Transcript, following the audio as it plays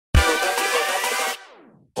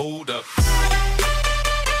Hold up.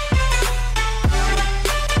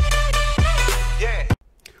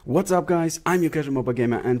 What's up guys, I'm your casual mobile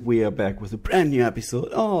gamer and we are back with a brand new episode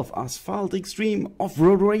of Asphalt Xtreme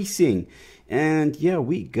Off-Road Racing. And yeah,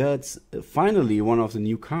 we got finally one of the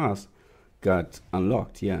new cars got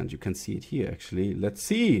unlocked. Yeah, and you can see it here actually. Let's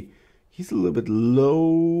see. He's a little bit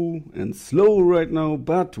low and slow right now,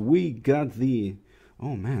 but we got the...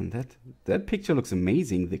 Oh man, that picture looks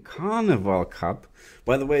amazing. The Carnival Cup.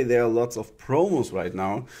 By the way, there are lots of promos right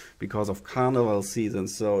now because of Carnival season.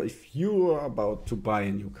 So if you are about to buy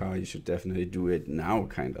a new car, you should definitely do it now,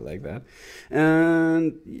 kind of like that.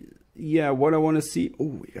 And yeah, what I want to see... Oh,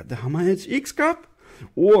 we got the Hammer HX Cup.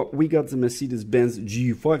 Or we got the Mercedes-Benz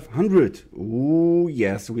G500. Oh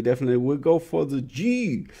yes, we definitely will go for the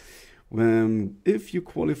G. If you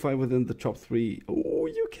qualify within the top 3, oh,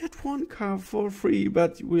 you get one car for free,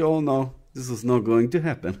 but we all know this is not going to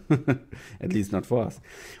happen, at least not for us.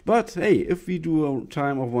 But hey, if we do a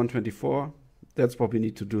time of 124, that's what we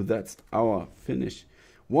need to do. That's our finish.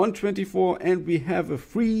 124, and we have a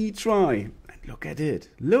free try. And look at it,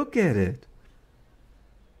 look at it.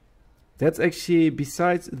 That's actually,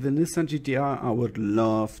 besides the Nissan GTR, I would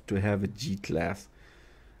love to have a G-Class.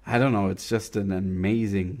 I don't know, it's just an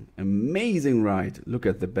amazing, amazing ride. Look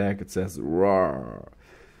at the back, it says roar.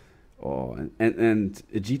 Oh, and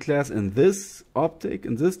a G-Class in this optic,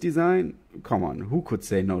 in this design, come on, who could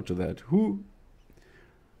say no to that? Who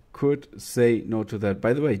could say no to that?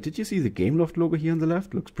 By the way, did you see the Gameloft logo here on the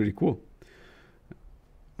left? Looks pretty cool.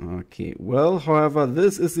 Okay, well, however,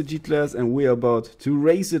 this is the G-Class and we are about to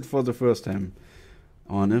race it for the first time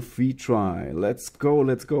on a free try. Let's go,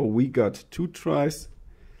 let's go. We got 2 tries.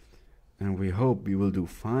 And we hope we will do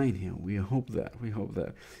fine here. We hope that. We hope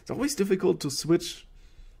that. It's always difficult to switch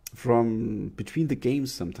from between the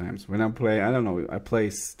games sometimes. When I play, I don't know, I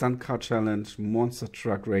play Stunt Car Challenge, Monster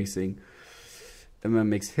Truck Racing,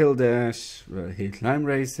 MMX Hill Dash, Hill Climb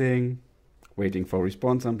Racing, Waiting for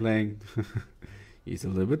Response I'm playing. He's a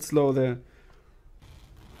little bit slow there.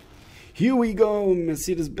 Here we go.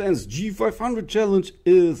 Mercedes-Benz G500 challenge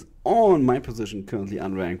is on. My position currently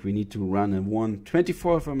unranked. We need to run a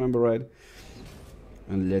 124 if I remember right.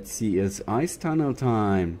 And let's see, it's ice tunnel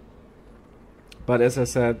time. But as I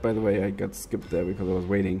said, by the way, I got skipped there because I was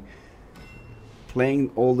waiting.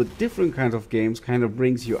 Playing all the different kinds of games kind of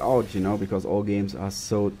brings you out, you know, because all games are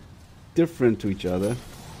so different to each other.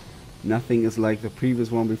 Nothing is like the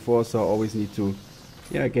previous one before, so I always need to,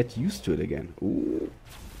 yeah, get used to it again. Ooh.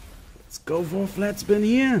 Let's go for a flat spin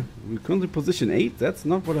here. We're currently position 8. That's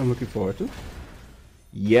not what I'm looking forward to.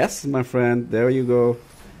 Yes, my friend. There you go.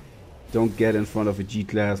 Don't get in front of a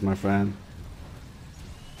G-Class, my friend.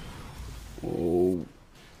 Oh.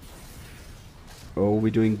 Oh,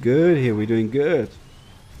 we're doing good here. We're doing good.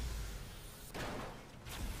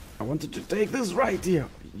 I wanted to take this right here.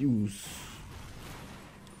 Use.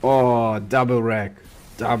 Oh, double rack.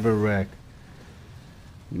 Double rack.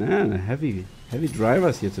 Man, heavy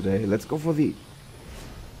drivers here today. Let's go for the...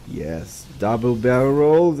 Yes, double barrel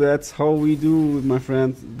roll. That's how we do, my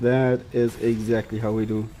friends. That is exactly how we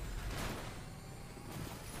do.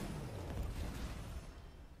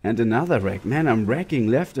 And another rack. Man, I'm racking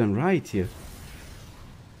left and right here.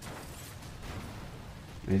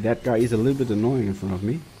 And that guy is a little bit annoying in front of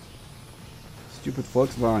me. Stupid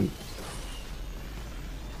Volkswagen.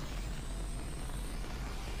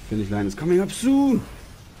 Finish line is coming up soon.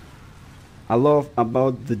 I love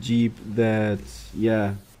about the Jeep that,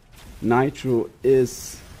 yeah, nitro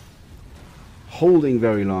is holding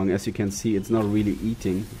very long. As you can see, it's not really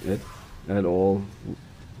eating it at all.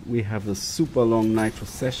 We have a super long nitro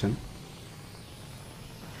session.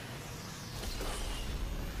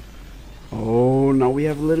 Oh, now we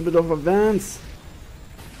have a little bit of advance.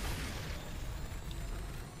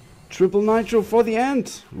 Triple nitro for the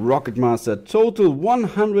end. Rocket Master, total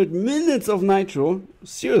 100 minutes of nitro.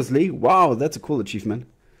 Seriously, wow, that's a cool achievement.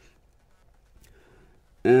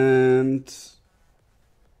 And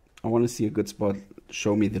I want to see a good spot.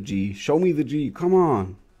 Show me the G. Show me the G. Come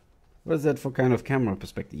on. What is that for kind of camera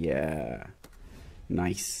perspective? Yeah.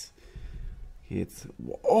 Nice. It's...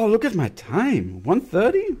 Oh, look at my time.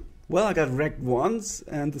 1:30? Well, I got wrecked once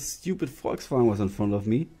and the stupid Volkswagen was in front of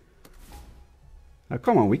me. Now,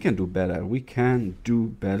 come on, we can do better. We can do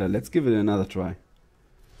better. Let's give it another try.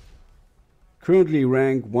 Currently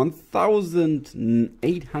ranked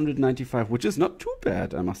 1,895, which is not too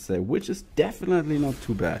bad, I must say. Which is definitely not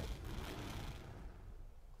too bad.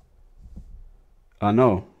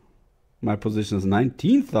 No. My position is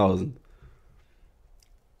 19,000.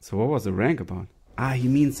 So what was the rank about? Ah, he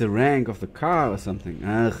means the rank of the car or something.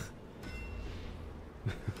 Ugh.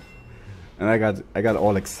 And I got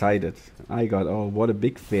all excited. What a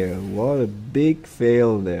big fail. What a big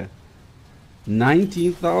fail there.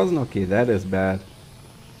 19,000? Okay, that is bad.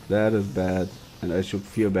 That is bad. And I should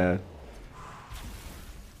feel bad.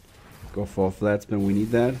 Go for a flat spin, we need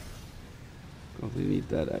that. Because we need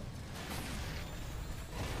that.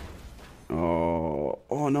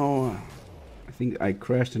 Oh no. I think I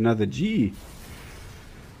crashed another G.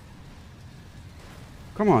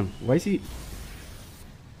 Come on, why is he...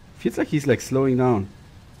 Feels like he's like slowing down.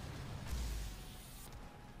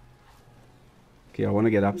 Okay, I want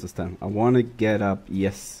to get up this time. I want to get up,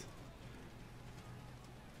 yes.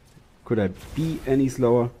 Could I be any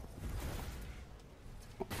slower?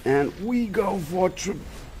 And we go for trip.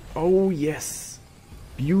 Oh yes.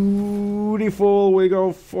 Beautiful. We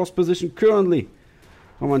go fourth position currently.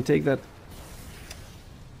 Come on, take that.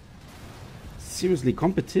 Seriously,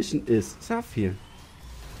 competition is tough here.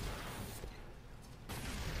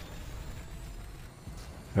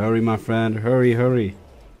 Hurry, my friend. Hurry, hurry.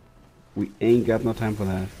 We ain't got no time for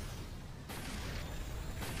that.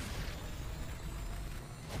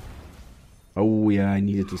 Oh yeah, I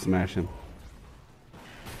needed to smash him.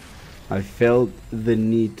 I felt the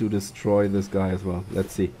need to destroy this guy as well.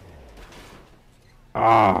 Let's see.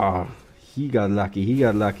 Ah, he got lucky. He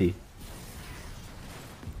got lucky.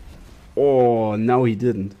 Oh, no he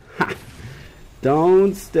didn't. Ha!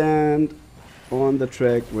 Don't stand on the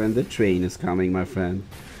track when the train is coming, my friend.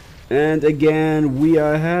 And again, we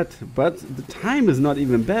are ahead. But the time is not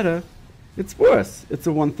even better. It's worse. It's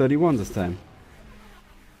a 1:31 this time.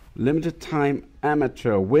 Limited time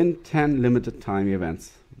amateur. Win 10 limited time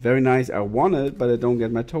events. Very nice. I won it, but I don't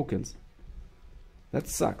get my tokens. That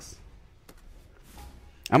sucks.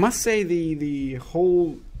 I must say the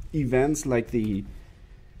whole events, like the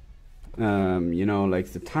you know,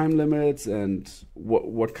 like the time limits and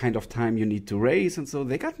what kind of time you need to race, and so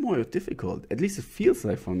they got more difficult. At least it feels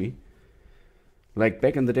like for me. Like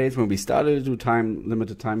back in the days when we started to do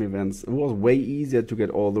limited time events, it was way easier to get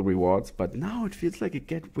all the rewards, but now it feels like it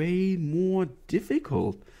get way more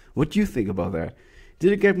difficult. What do you think about that?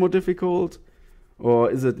 Did it get more difficult,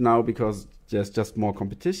 or is it now because there's just more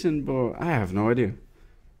competition? But I have no idea.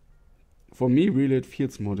 For me, really, it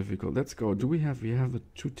feels more difficult. Let's go. We have the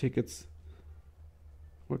 2 tickets.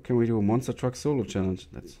 What can we do? Monster Truck Solo Challenge.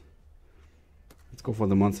 Let's go for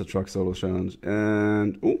the Monster Truck Solo Challenge.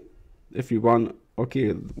 And oh, if we won,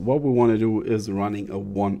 okay. What we want to do is running a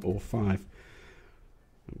 105.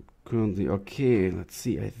 Currently, okay. Let's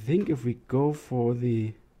see. I think if we go for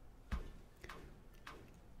the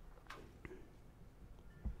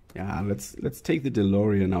yeah, let's take the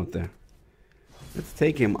DeLorean out there. Let's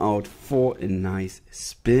take him out for a nice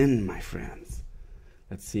spin, my friends.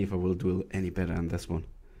 Let's see if I will do any better on this one.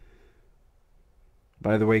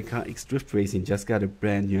 By the way, Car X Drift Racing just got a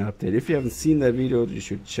brand new update. If you haven't seen that video, you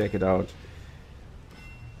should check it out.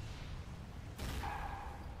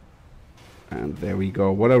 And there we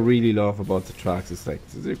go. What I really love about the trucks is like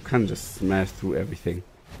you can just smash through everything.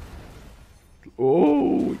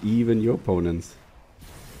 Oh, even your opponents.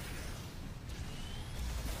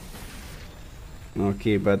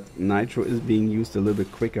 Okay, but nitro is being used a little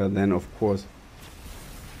bit quicker than, of course,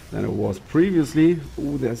 than it was previously.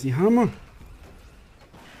 Oh, there's the hammer.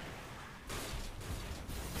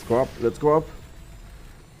 Let's go up. Let's go up.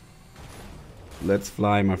 Let's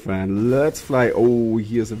fly, my friend. Let's fly. Oh,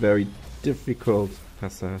 here's a very difficult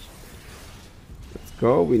passage. Let's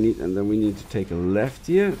go. And then we need to take a left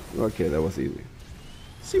here. Okay, that was easy.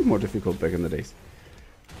 Seemed more difficult back in the days.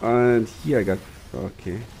 And here I got.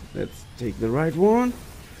 Okay. Let's take the right one.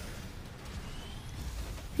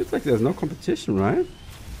 Feels like there's no competition, right?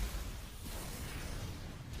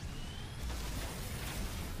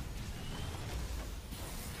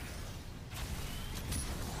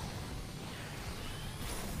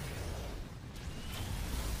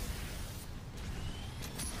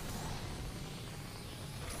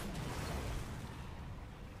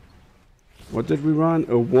 What did we run?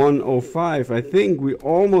 A 105. I think we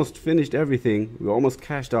almost finished everything. We almost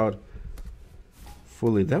cashed out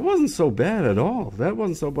fully. That wasn't so bad at all. That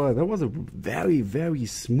wasn't so bad. That was a very, very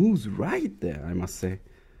smooth ride there, I must say.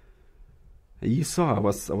 You saw I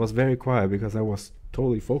was very quiet because I was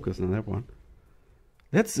totally focused on that one.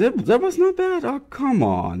 That's it. That was not bad. Oh, come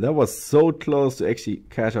on. That was so close to actually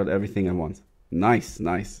cash out everything at once. Nice,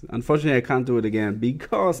 nice. Unfortunately, I can't do it again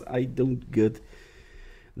because I don't get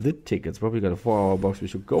the tickets. But we got a 4-hour box. We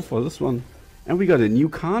should go for this one. And we got a new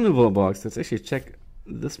carnival box. Let's actually check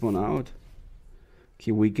this one out.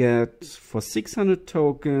 Okay, we get for 600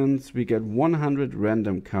 tokens, we get 100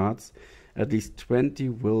 random cards. At least 20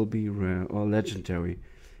 will be rare or legendary.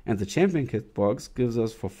 And the champion kit box gives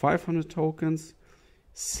us for 500 tokens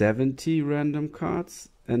 70 random cards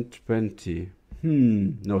and 20.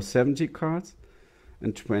 No, 70 cards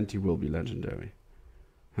and 20 will be legendary.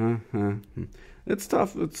 It's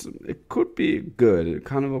tough. It could be good.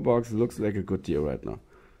 Carnival box looks like a good deal right now.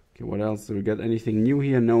 Okay, what else? Do we get anything new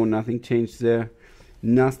here? No, nothing changed there.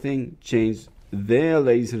 Nothing changed there,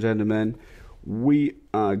 ladies and gentlemen. We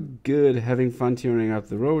are good, having fun tearing up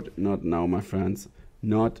the road. Not now, my friends.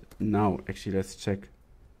 Not now. Actually, let's check.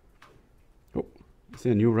 Oh, is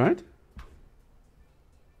there a new ride?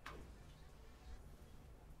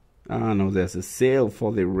 Ah, no, there's a sale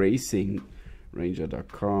for the racing Ranger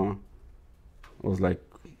Dakar. I was like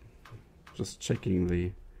just checking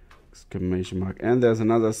the exclamation mark. And there's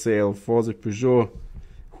another sale for the Peugeot.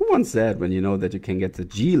 Who wants that when you know that you can get the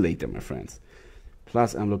G later, my friends?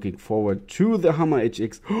 Plus, I'm looking forward to the Hummer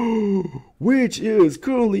HX, which is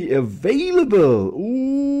currently available.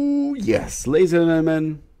 Ooh, yes, ladies and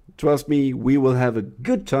gentlemen, trust me, we will have a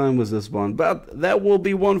good time with this one. But that will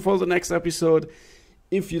be one for the next episode.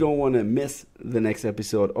 If you don't want to miss the next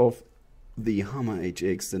episode of the Hummer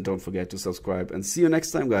HX, then don't forget to subscribe. And see you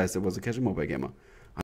next time, guys. That was a Casual Mobile Gamer.